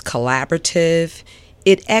is collaborative.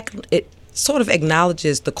 It sort of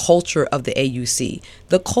acknowledges the culture of the AUC.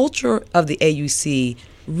 The culture of the AUC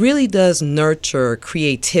really does nurture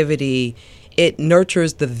creativity. It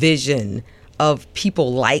nurtures the vision of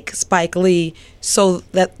people like Spike Lee, so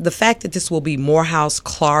that the fact that this will be Morehouse,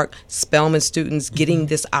 Clark, Spelman students getting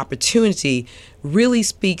this opportunity really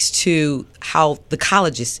speaks to how the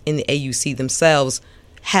colleges in the AUC themselves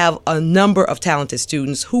have a number of talented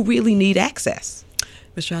students who really need access.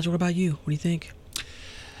 Mr. Hodge, what about you? What do you think?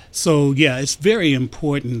 So, yeah, it's very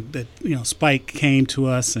important that, Spike came to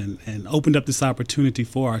us and opened up this opportunity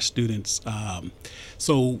for our students.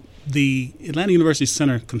 So the Atlanta University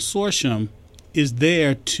Center Consortium is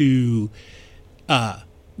there to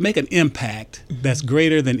make an impact that's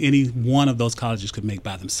greater than any one of those colleges could make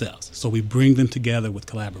by themselves. So we bring them together with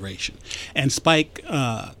collaboration. And Spike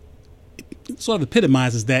sort of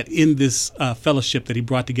epitomizes that in this fellowship that he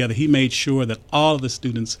brought together. He made sure that all of the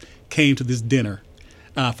students came to this dinner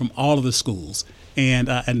from all of the schools and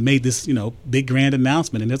made this, big grand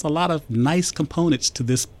announcement. And there's a lot of nice components to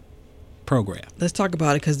this program. Let's talk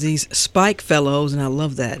about it, because these Spike Fellows, and I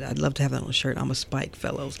love that. I'd love to have that on a shirt. I'm a Spike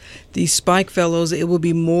Fellows. These Spike Fellows, it will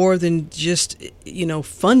be more than just,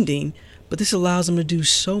 funding, but this allows them to do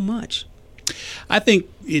so much. I think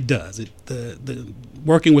it does. The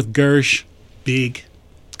working with Gersh, big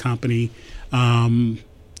company.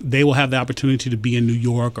 They will have the opportunity to be in New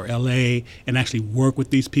York or LA and actually work with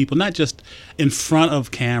these people, not just in front of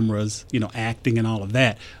cameras, acting and all of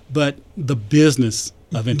that, but the business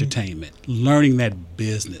of entertainment, learning that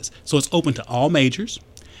business. So it's open to all majors,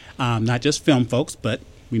 not just film folks, but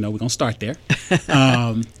we're going to start there.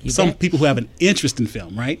 Some people who have an interest in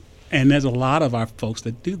film, right? And there's a lot of our folks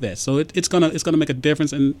that do that. So it's gonna make a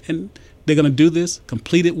difference, and they're gonna do this,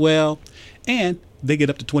 complete it well, and they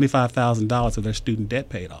get up to $25,000 of their student debt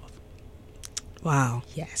paid off. Wow.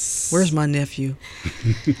 Yes. Where's my nephew?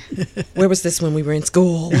 Where was this when we were in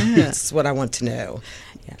school? Yeah. That's what I want to know.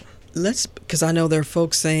 Yeah. Because I know there are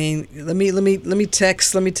folks saying, let me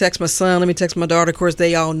text my son, let me text my daughter. Of course,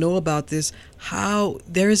 they all know about this. How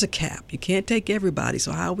there is a cap. You can't take everybody.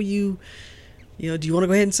 So how will you, do you want to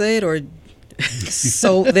go ahead and say it, or?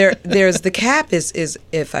 So there's the cap is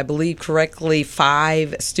if I believe correctly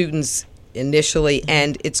 5 students initially,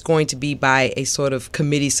 and it's going to be by a sort of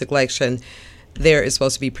committee selection. There is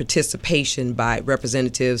supposed to be participation by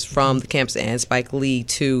representatives from the campus and Spike Lee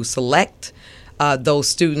to select those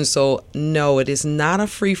students. So no, it is not a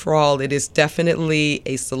free-for-all. It is definitely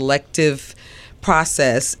a selective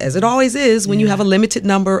process, as it always is when you have a limited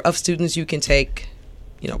number of students you can take,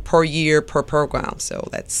 per year, per program. So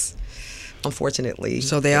that's unfortunately.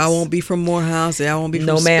 So they all won't be from Morehouse. They all won't be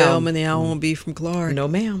from Spelman. They all won't be from Clark. No,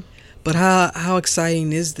 ma'am. But how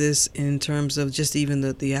exciting is this in terms of just even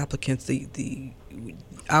the applicants, the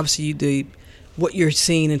obviously what you're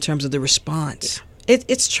seeing in terms of the response?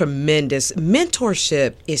 It's tremendous.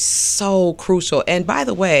 Mentorship is so crucial. And by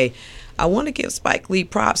the way, I want to give Spike Lee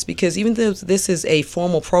props, because even though this is a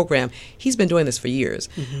formal program, he's been doing this for years.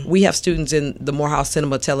 Mm-hmm. We have students in the Morehouse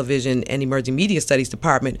Cinema, Television, and Emerging Media Studies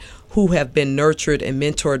Department who have been nurtured and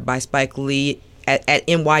mentored by Spike Lee at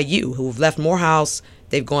NYU, who have left Morehouse.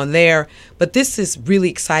 They've gone there. But this is really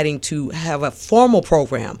exciting to have a formal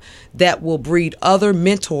program that will breed other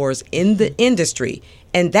mentors in the industry.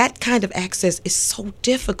 And that kind of access is so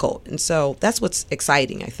difficult. And so that's what's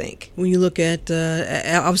exciting, I think. When you look at,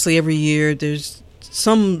 obviously every year there's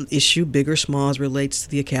some issue, big or small, as relates to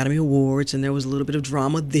the Academy Awards. And there was a little bit of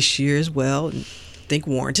drama this year as well. And I think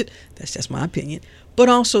warranted. That's just my opinion. But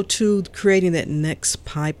also, too, creating that next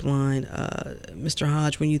pipeline, Mr.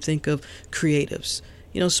 Hodge, when you think of creatives.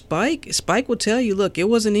 Spike will tell you, look, it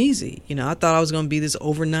wasn't easy. I thought I was going to be this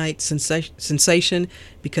overnight sensation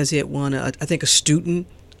because he had won, I think, a student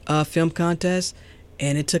film contest,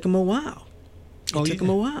 and it took him a while. It took him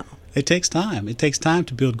a while. It takes time. It takes time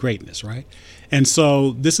to build greatness, right? And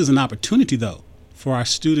so this is an opportunity, though, for our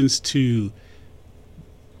students to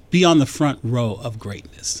be on the front row of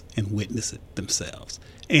greatness and witness it themselves.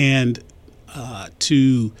 And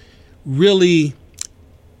to really...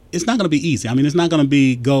 It's not going to be easy. I mean, it's not going to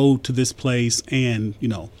be go to this place and,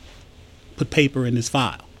 put paper in this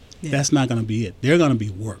file. Yeah. That's not going to be it. They're going to be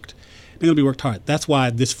worked. They're going to be worked hard. That's why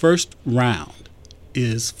this first round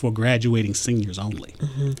is for graduating seniors only.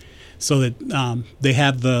 Mm-hmm. So that they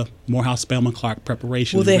have the Morehouse Spelman Clark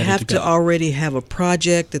preparation. Will they have to already have a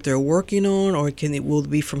project that they're working on, or will it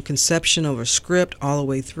be from conception of a script all the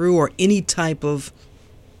way through, or any type of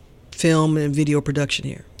film and video production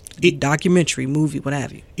here? Documentary, movie, what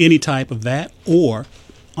have you. Any type of that, or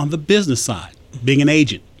on the business side, being an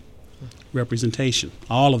agent, representation,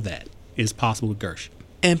 all of that is possible with Gersh.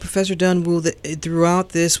 And Professor Dunn, throughout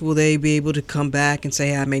this, will they be able to come back and say,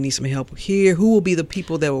 hey, I may need some help here? Who will be the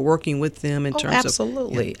people that were working with them in terms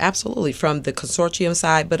absolutely, absolutely. From the consortium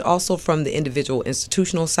side, but also from the individual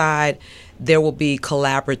institutional side, there will be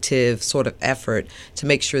collaborative sort of effort to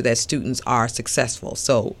make sure that students are successful.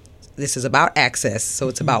 So this is about access, so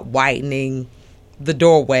it's about widening the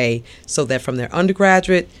doorway so that from their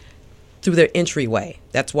undergraduate through their entryway.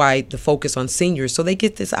 That's why the focus on seniors, so they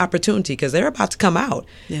get this opportunity because they're about to come out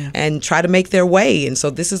and try to make their way. And so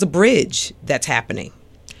this is a bridge that's happening.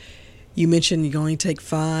 You mentioned you can only take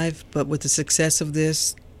 5, but with the success of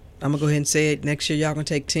this, I'm going to go ahead and say it, next year y'all going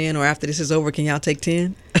to take 10, or after this is over, can y'all take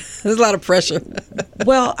 10? There's a lot of pressure.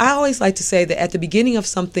 Well, I always like to say that at the beginning of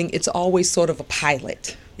something, it's always sort of a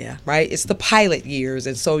pilot. Yeah. Right? It's the pilot years.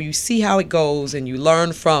 And so you see how it goes and you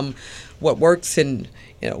learn from what works and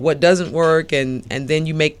what doesn't work, and then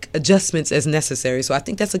you make adjustments as necessary. So I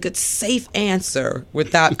think that's a good safe answer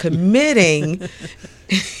without committing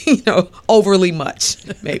overly much,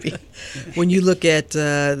 maybe. When you look at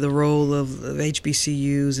the role of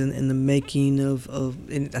HBCUs in the making of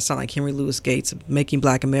and I sound like Henry Louis Gates, Making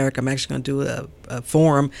Black America. I'm actually going to do a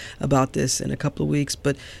forum about this in a couple of weeks.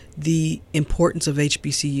 But the importance of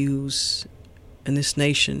HBCUs in this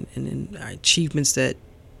nation and in our achievements that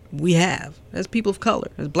we have as people of color,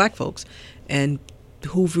 as black folks, and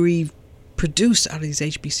who've we produced out of these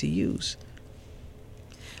HBCUs?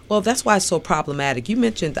 Well, that's why it's so problematic. You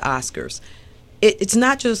mentioned the Oscars. It's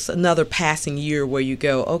not just another passing year where you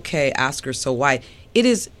go, okay, Oscars so white. It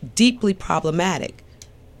is deeply problematic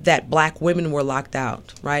that black women were locked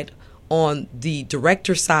out, right, on the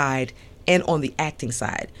director side and on the acting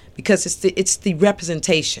side, because it's the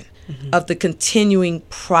representation of the continuing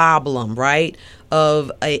problem, right,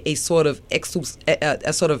 of a sort of exclusive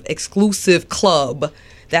club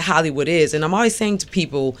that Hollywood is. And I'm always saying to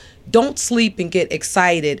people, don't sleep and get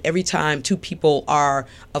excited every time two people are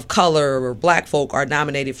of color or black folk are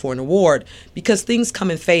nominated for an award, because things come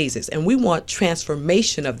in phases. And we want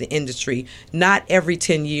transformation of the industry, not every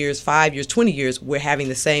 10 years, 5 years, 20 years, we're having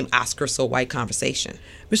the same Oscar so white conversation.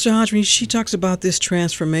 Mr. Hodgman, she talks about this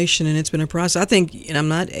transformation, and it's been a process. I think, and I'm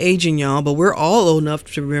not aging y'all, but we're all old enough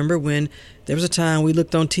to remember when there was a time we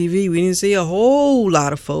looked on TV, we didn't see a whole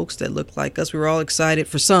lot of folks that looked like us. We were all excited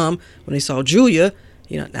for some when they saw Julia.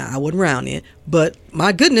 Now I wasn't around then, but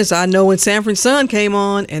my goodness, I know when Sanford and Son came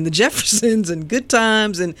on and the Jeffersons and Good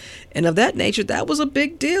Times and of that nature, that was a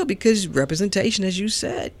big deal because representation, as you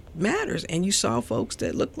said, matters. And you saw folks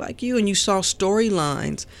that looked like you, and you saw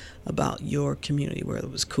storylines about your community, whether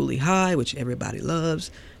it was Cooley High, which everybody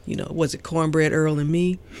loves. Was it Cornbread Earl and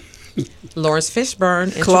Me? Lawrence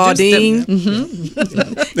Fishburne, Claudine.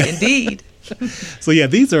 Indeed. So yeah,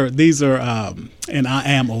 these are, and I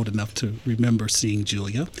am old enough to remember seeing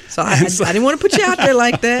Julia. So I didn't want to put you out there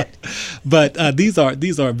like that. But these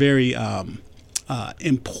are very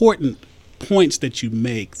important points that you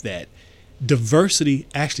make, that diversity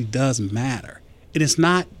actually does matter. And it's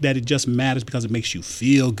not that it just matters because it makes you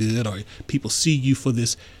feel good or people see you for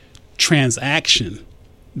this transaction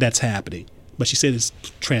that's happening. But she said it's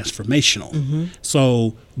transformational. Mm-hmm.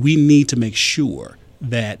 So we need to make sure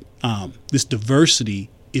that this diversity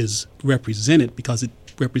is represented because it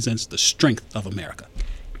represents the strength of America.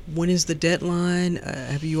 When is the deadline?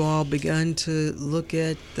 Have you all begun to look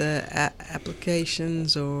at the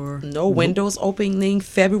applications or? No, windows opening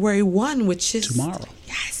February 1, which is tomorrow.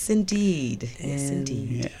 Yes, indeed. Yes,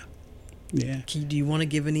 indeed. Yeah. Do you want to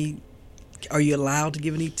give any? Are you allowed to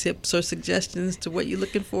give any tips or suggestions to what you're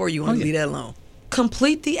looking for? Or you want to leave that alone?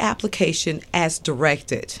 Complete the application as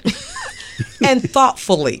directed and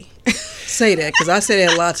thoughtfully. Say that, because I say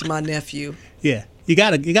that a lot to my nephew. Yeah, you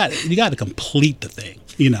gotta complete the thing.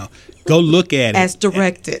 Go look at it as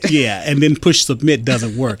directed. And then push submit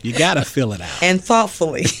doesn't work. You gotta fill it out and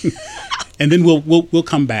thoughtfully. And then we'll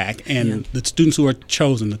come back, and the students who are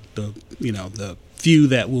chosen, the few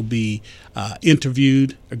that will be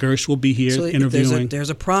interviewed, Gersh will be here interviewing. There's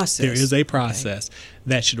a process. There is a process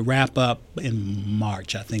that should wrap up in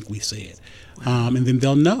March, I think we said. Wow. And then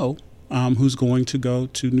they'll know who's going to go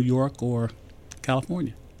to New York or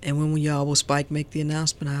California. And when y'all will Spike make the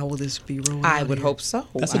announcement? How will this be rolled out? I would hope so.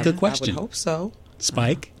 That's a good question. I would hope so.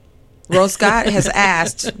 Spike? Rose Scott has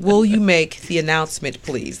asked, will you make the announcement,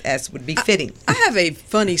 please, as would be fitting? I have a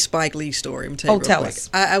funny Spike Lee story. I'm telling you tell quick. us.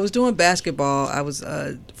 I was doing basketball. I was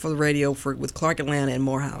for the radio with Clark Atlanta and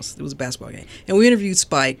Morehouse. It was a basketball game. And we interviewed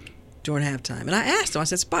Spike during halftime. And I asked him, I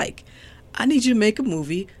said, Spike, I need you to make a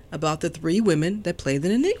movie about the 3 women that played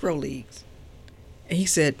in the Negro Leagues. And he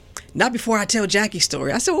said, not before I tell Jackie's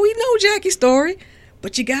story. I said, well, we know Jackie's story,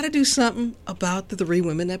 but you got to do something about the 3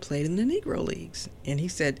 women that played in the Negro Leagues. And he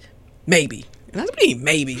said, maybe. And I said, what do you mean,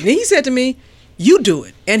 maybe? And he said to me, you do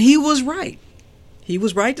it. And he was right. He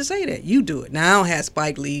was right to say that. You do it. Now, I don't have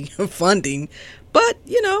Spike Lee funding, but,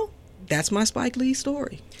 that's my Spike Lee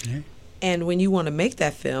story. Yeah. And when you want to make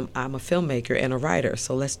that film, I'm a filmmaker and a writer,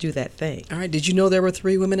 so let's do that thing. All right. Did you know there were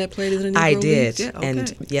 3 women that played in the Negro I Leagues? did. Yeah, okay.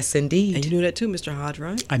 And yes, indeed. And you knew that too, Mr. Hodge,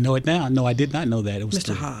 right? I know it now. No, I did not know that. It was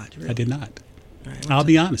Mr. Hodge, really? I did not. All right, I'll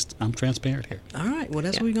be honest. I'm transparent here. All right. Well,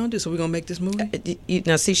 that's what we're going to do. So we're going to make this movie?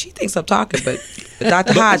 Now, see, she thinks I'm talking, but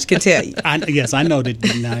Dr. Hodge can tell you. Yes, I know that.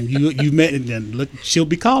 Now, you met, and look, she'll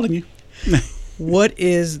be calling you. What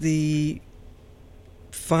is the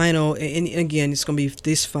final, and again, it's going to be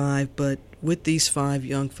this 5, but with these 5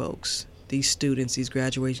 young folks, these students, these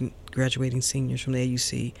graduating seniors from the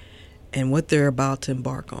AUC, and what they're about to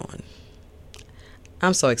embark on?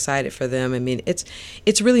 I'm so excited for them. I mean,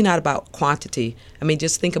 it's really not about quantity. I mean,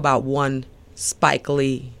 just think about one Spike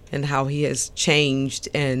Lee and how he has changed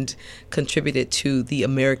and contributed to the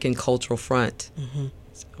American cultural front. Mm-hmm.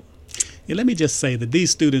 So. Yeah, let me just say that these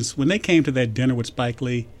students, when they came to that dinner with Spike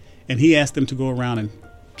Lee, and he asked them to go around and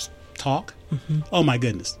talk, oh my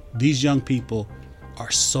goodness, these young people are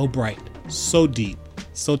so bright, so deep,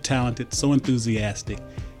 so talented, so enthusiastic.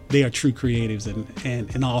 They are true creatives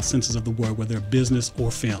and in all senses of the word, whether business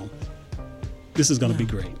or film. This is going to be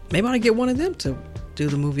great. Maybe I want to get one of them to do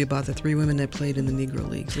the movie about the 3 women that played in the Negro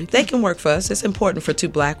Leagues. They can work for us. It's important for 2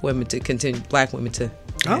 black women to continue. Black women to.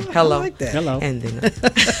 Hello. I like that. Hello. And then,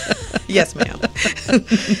 yes, ma'am.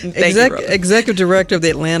 Executive Director of the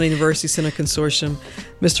Atlanta University Center Consortium,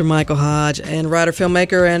 Mr. Michael Hodge, and writer,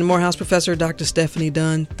 filmmaker, and Morehouse professor, Dr. Stephanie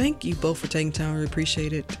Dunn. Thank you both for taking time. We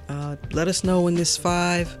appreciate it. Let us know when the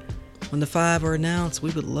 5 are announced.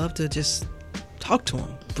 We would love to just talk to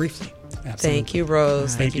them briefly. Absolutely. Thank you,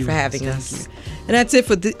 Rose. Thank you for having us. And that's it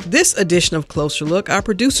for this edition of Closer Look. Our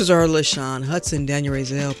producers are LaShawn Hudson, Daniel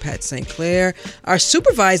Razel, Pat St. Clair. Our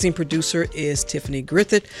supervising producer is Tiffany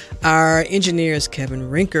Griffith. Our engineer is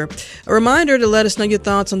Kevin Rinker. A reminder to let us know your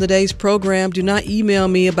thoughts on today's program. Do not email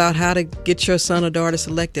me about how to get your son or daughter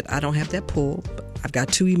selected. I don't have that pull. I've got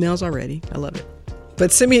 2 emails already. I love it.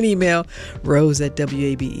 But send me an email,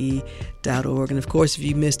 rose@wabe.org. And of course, if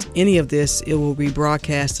you missed any of this, it will be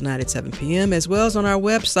broadcast tonight at 7 p.m. as well as on our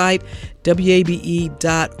website,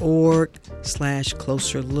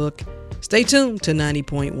 wabe.org/closer look. Stay tuned to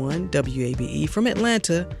 90.1 WABE from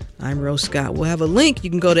Atlanta. I'm Rose Scott. We'll have a link. You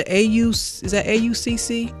can go to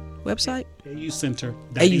AUCC website?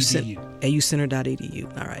 AUCenter.edu.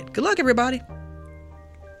 AUCenter.edu. All right. Good luck, everybody.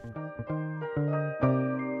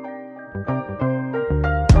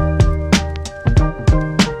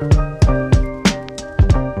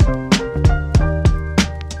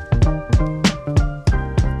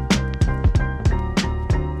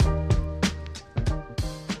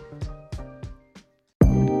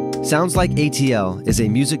 Sounds Like ATL is a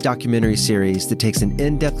music documentary series that takes an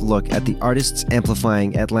in-depth look at the artists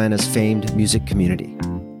amplifying Atlanta's famed music community.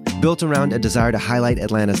 Built around a desire to highlight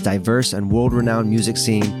Atlanta's diverse and world-renowned music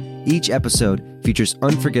scene, each episode features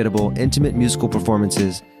unforgettable, intimate musical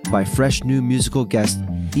performances by fresh new musical guests,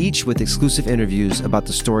 each with exclusive interviews about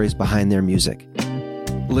the stories behind their music.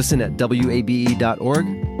 Listen at wabe.org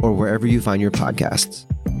or wherever you find your podcasts.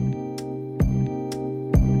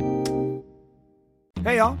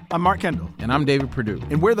 Hey y'all, I'm Mark Kendall. And I'm David Perdue.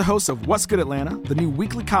 And we're the hosts of What's Good Atlanta, the new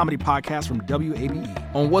weekly comedy podcast from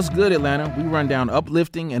WABE. On What's Good Atlanta, we run down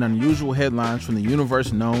uplifting and unusual headlines from the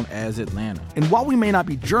universe known as Atlanta. And while we may not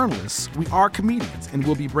be journalists, we are comedians, and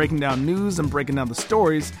we'll be breaking down news and breaking down the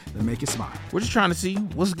stories that make you smile. We're just trying to see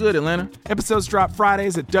what's good, Atlanta. Episodes drop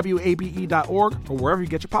Fridays at wabe.org or wherever you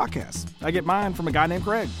get your podcasts. I get mine from a guy named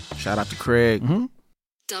Craig. Shout out to Craig.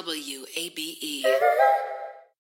 WABE.